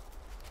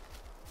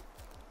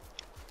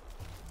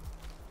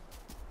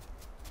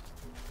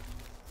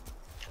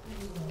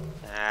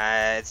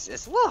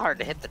 It's a little hard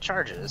to hit the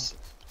charges.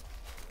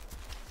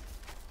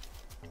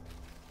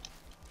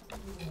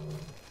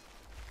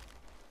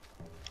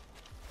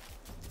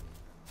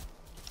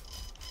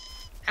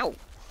 Ow.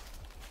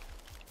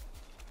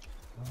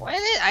 Why are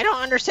they... I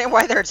don't understand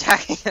why they're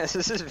attacking us.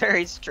 This is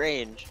very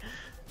strange.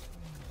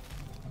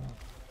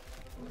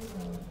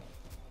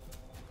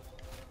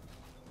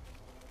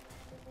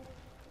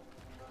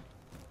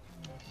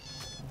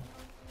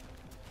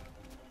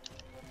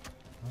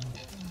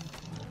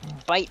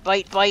 Bite,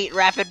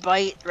 rapid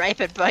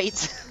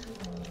bites.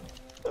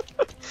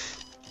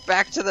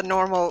 Back to the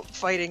normal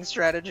fighting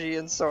strategy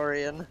in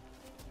Saurian.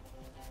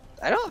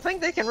 I don't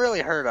think they can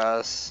really hurt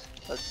us.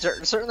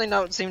 Certainly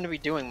don't seem to be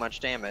doing much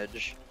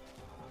damage.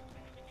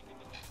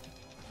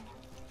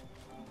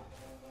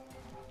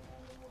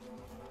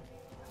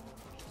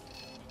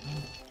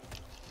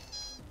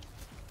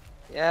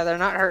 Yeah, they're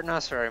not hurting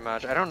us very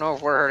much. I don't know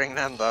if we're hurting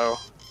them, though.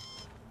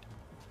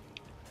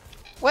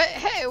 What?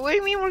 Hey, what do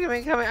you mean we're gonna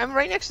be coming? I'm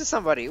right next to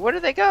somebody. Where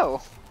did they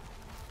go?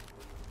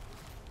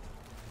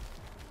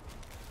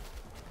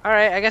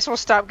 Alright, I guess we'll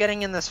stop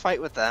getting in this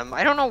fight with them.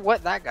 I don't know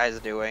what that guy's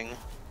doing.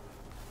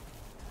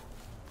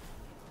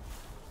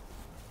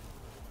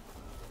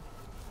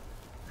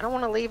 I don't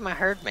want to leave my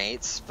herd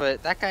mates,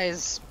 but that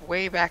guy's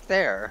way back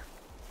there.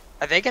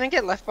 Are they gonna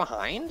get left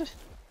behind?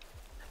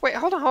 Wait,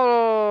 hold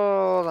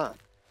on.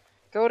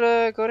 Go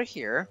to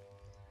here.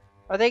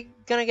 Are they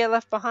gonna get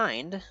left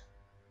behind?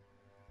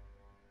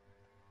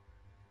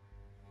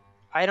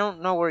 I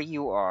don't know where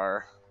you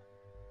are.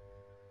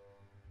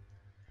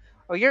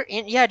 Oh, you're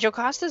in. Yeah,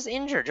 Jocasta's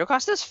injured.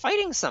 Jocasta's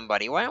fighting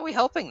somebody. Why aren't we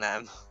helping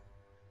them?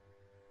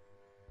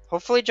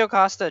 Hopefully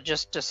Jocasta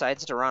just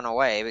decides to run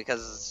away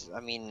because, I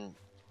mean,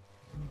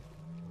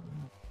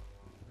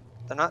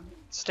 they're not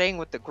staying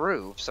with the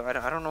group, so I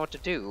don't know what to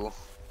do.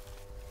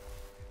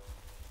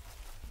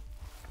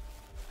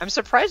 I'm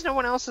surprised no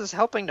one else is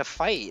helping to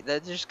fight. They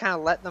just kind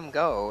of let them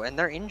go, and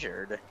they're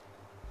injured.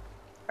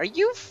 Are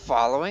you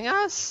following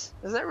us?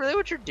 Is that really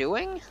what you're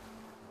doing?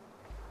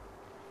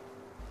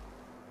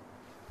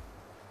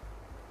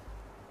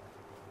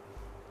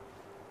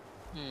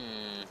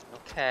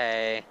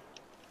 Okay.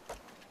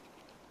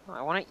 Oh,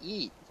 I want to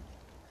eat.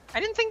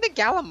 I didn't think the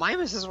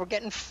Gallimimuses were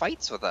getting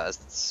fights with us.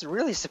 It's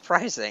really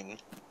surprising.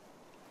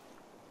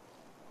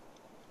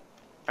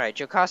 Alright,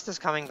 Jocasta's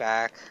coming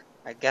back.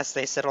 I guess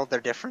they settled their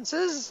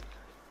differences?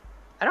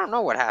 I don't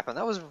know what happened.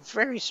 That was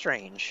very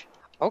strange.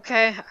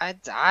 Okay,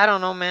 I don't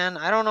know, man.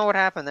 I don't know what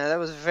happened there. That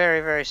was very,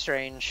 very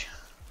strange.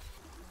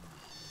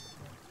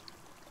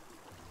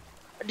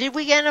 Did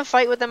we get in a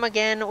fight with them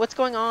again? What's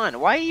going on?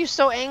 Why are you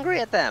so angry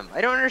at them? I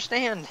don't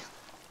understand.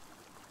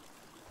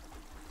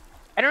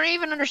 I don't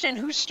even understand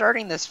who's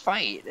starting this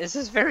fight. This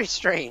is very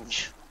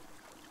strange.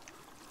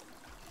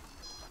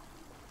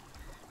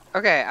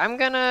 Okay, I'm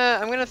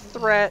gonna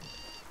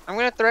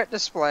threat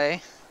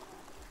display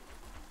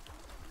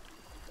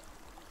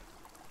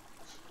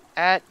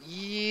at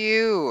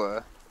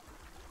you.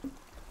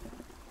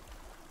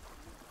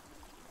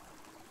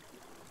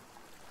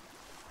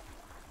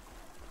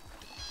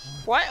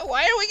 Why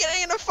are we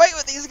getting in a fight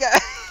with these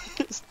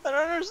guys? I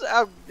don't understand.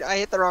 Oh, I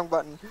hit the wrong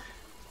button.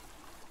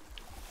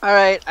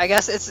 Alright, I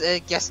guess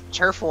it's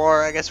turf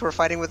war. I guess we're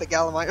fighting with the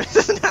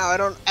Gallimimus now. I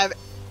don't have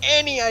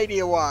any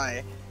idea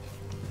why.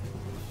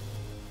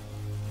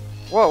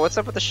 Whoa, what's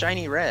up with the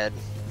shiny red?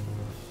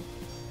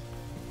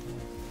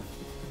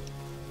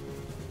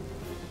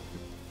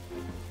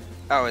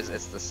 Oh,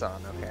 it's the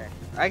sun, okay.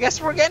 I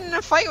guess we're getting in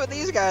a fight with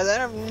these guys. I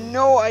have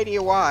no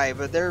idea why,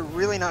 but they're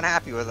really not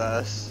happy with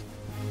us.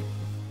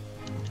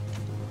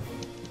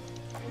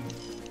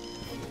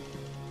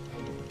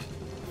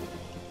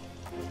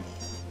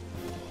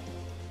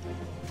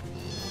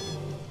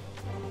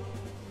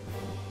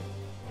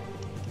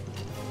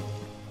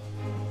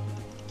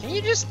 Can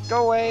you just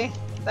go away?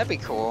 That'd be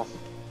cool.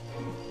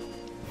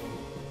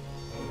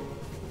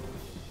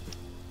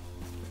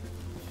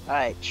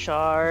 Alright,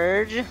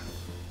 charge.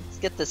 Let's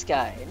get this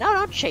guy. No,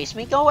 don't chase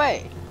me. Go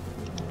away.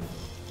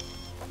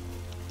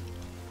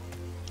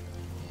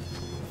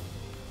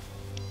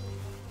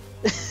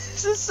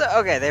 This is so...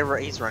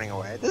 Okay, he's running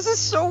away. This is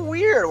so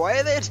weird. Why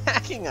are they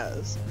attacking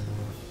us?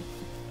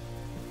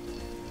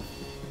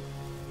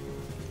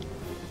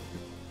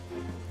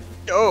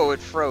 Oh, it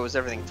froze.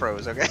 Everything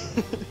froze. Okay.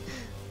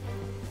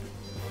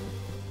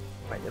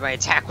 My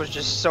attack was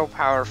just so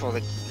powerful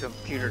the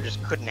computer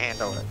just couldn't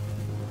handle it.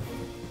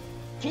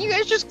 Can you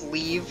guys just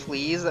leave,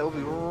 please? That would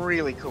be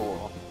really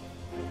cool.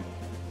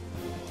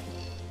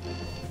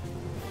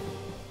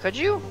 Could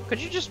you? Could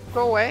you just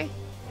go away?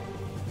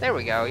 There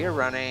we go, you're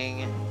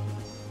running.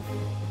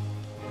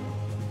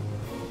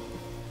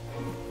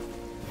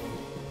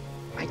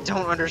 I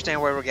don't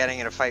understand why we're getting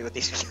in a fight with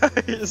these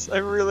guys. I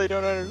really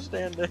don't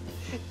understand it.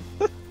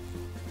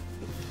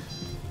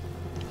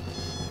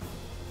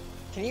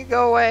 Can you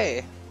go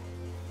away?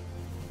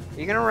 Are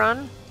you gonna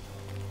run?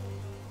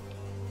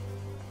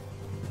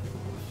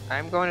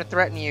 I'm going to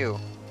threaten you.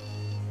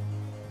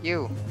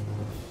 You.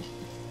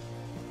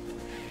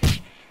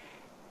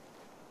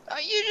 Oh,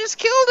 you just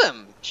killed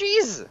him!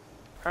 Jeez!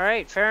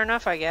 Alright, fair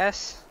enough, I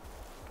guess.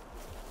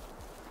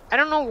 I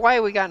don't know why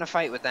we got in a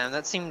fight with them.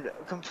 That seemed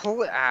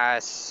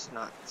it's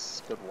not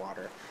good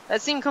water.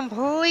 That seemed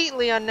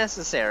completely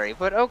unnecessary,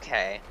 but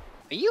okay.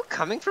 Are you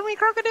coming for me,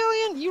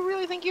 Crocodilian? Do you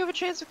really think you have a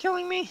chance of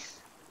killing me?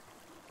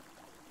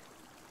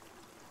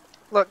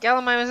 Look,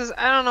 Gallimimus says,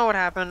 I don't know what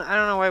happened. I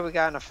don't know why we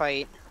got in a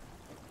fight.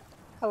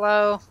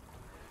 Hello?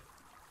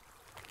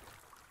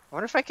 I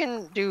wonder if I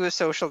can do a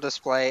social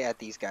display at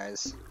these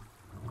guys.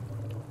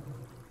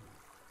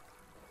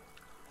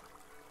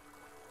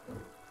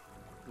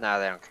 No,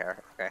 they don't care.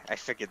 Okay, I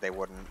figured they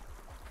wouldn't.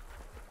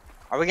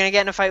 Are we gonna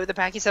get in a fight with the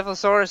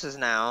Pachycephalosauruses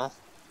now?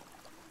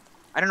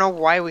 I don't know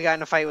why we got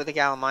in a fight with the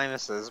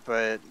Gallimimuses,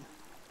 but...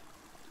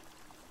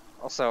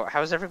 Also,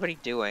 how's everybody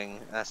doing?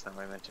 That's not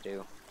what I meant to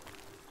do.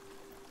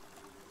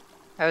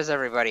 How's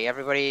everybody?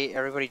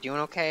 Everybody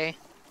doing okay?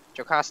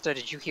 Jocasta,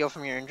 did you heal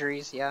from your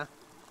injuries? Yeah?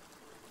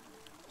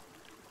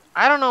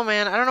 I don't know,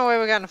 man. I don't know why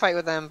we got in a fight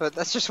with them, but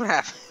that's just what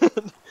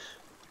happened.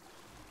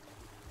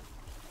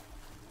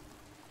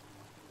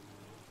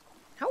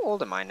 How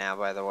old am I now,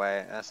 by the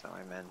way? That's not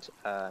what I meant.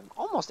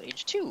 Almost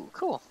age 2.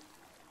 Cool.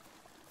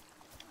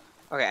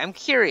 Okay, I'm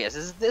curious.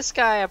 Is this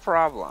guy a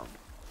problem?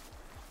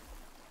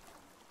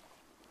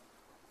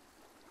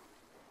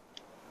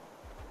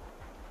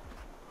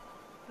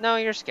 No,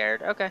 you're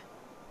scared. Okay.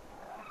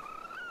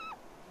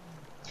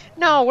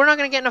 No, we're not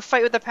gonna get in a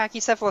fight with the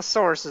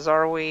Pachycephalosauruses,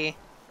 are we?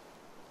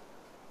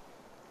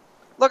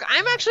 Look,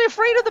 I'm actually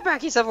afraid of the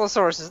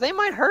Pachycephalosauruses. They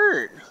might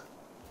hurt.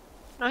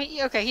 No,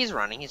 okay, he's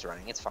running. He's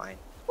running. It's fine.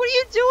 What are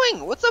you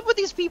doing? What's up with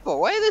these people?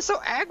 Why are they so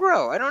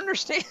aggro? I don't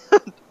understand.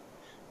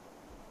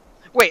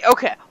 Wait,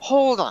 okay,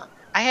 hold on.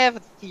 I have a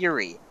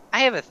theory.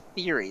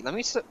 Let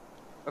me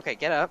okay,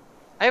 get up.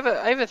 I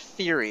have a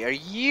theory. Are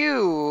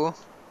you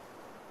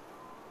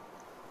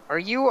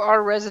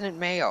our resident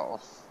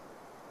male?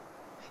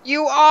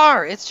 You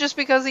are! It's just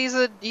because he's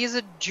a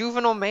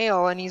juvenile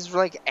male and he's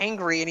like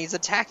angry and he's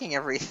attacking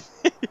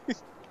everything.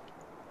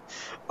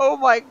 Oh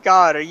my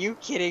god, are you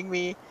kidding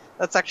me?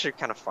 That's actually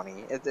kind of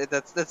funny.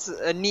 That's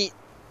a neat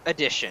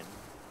addition,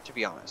 to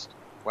be honest.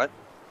 What?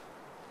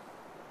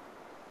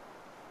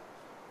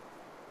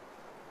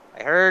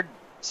 I heard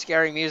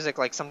scary music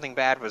like something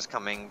bad was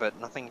coming, but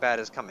nothing bad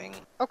is coming.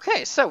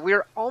 Okay, so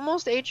we're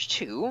almost age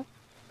 2.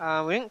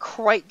 We didn't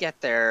quite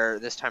get there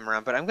this time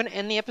around, but I'm going to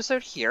end the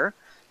episode here,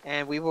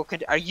 and we will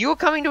continue. Are you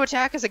coming to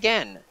attack us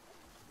again?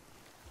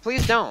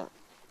 Please don't.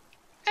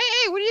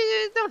 Hey, what are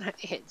you, don't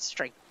hit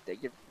strike.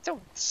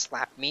 Don't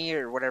slap me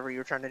or whatever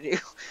you're trying to do.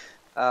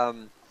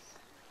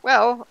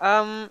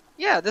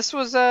 Yeah, this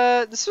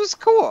was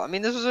cool. I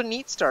mean, this was a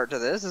neat start to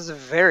this. This is a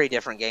very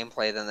different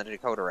gameplay than the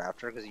Dakota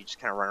Raptor, because you just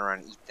kind of run around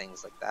and eat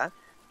things like that.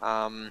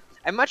 I'm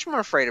much more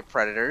afraid of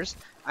predators.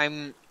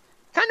 I'm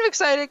kind of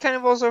excited, kind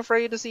of also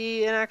afraid to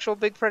see an actual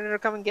big predator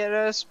come and get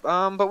us.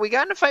 But we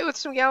got in a fight with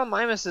some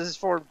Gallimimuses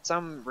for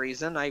some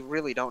reason. I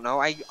really don't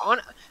know.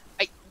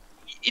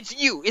 It's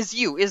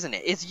you, isn't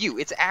it? It's you.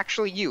 It's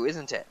actually you,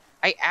 isn't it?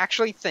 I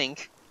actually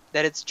think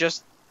that it's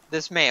just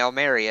this male,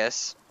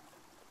 Marius.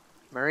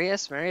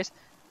 Marius?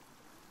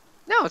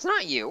 No, it's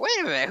not you. Wait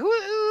a minute.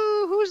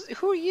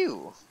 Who are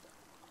you?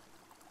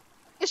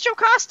 It's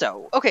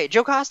Jocasta. Okay,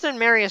 Jocasta and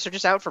Marius are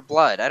just out for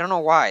blood. I don't know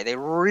why. They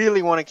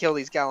really want to kill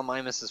these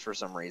Gallimimuses for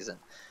some reason.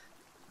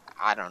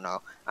 I don't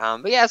know.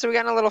 But yeah, so we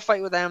got in a little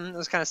fight with them. It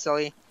was kind of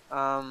silly.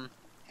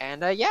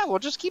 Yeah, we'll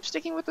just keep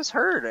sticking with this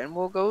herd, and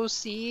we'll go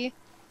see.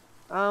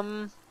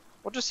 We'll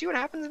just see what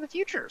happens in the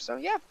future. So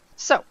yeah.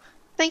 So,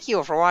 thank you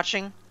all for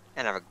watching,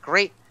 and have a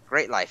great,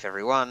 great life,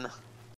 everyone.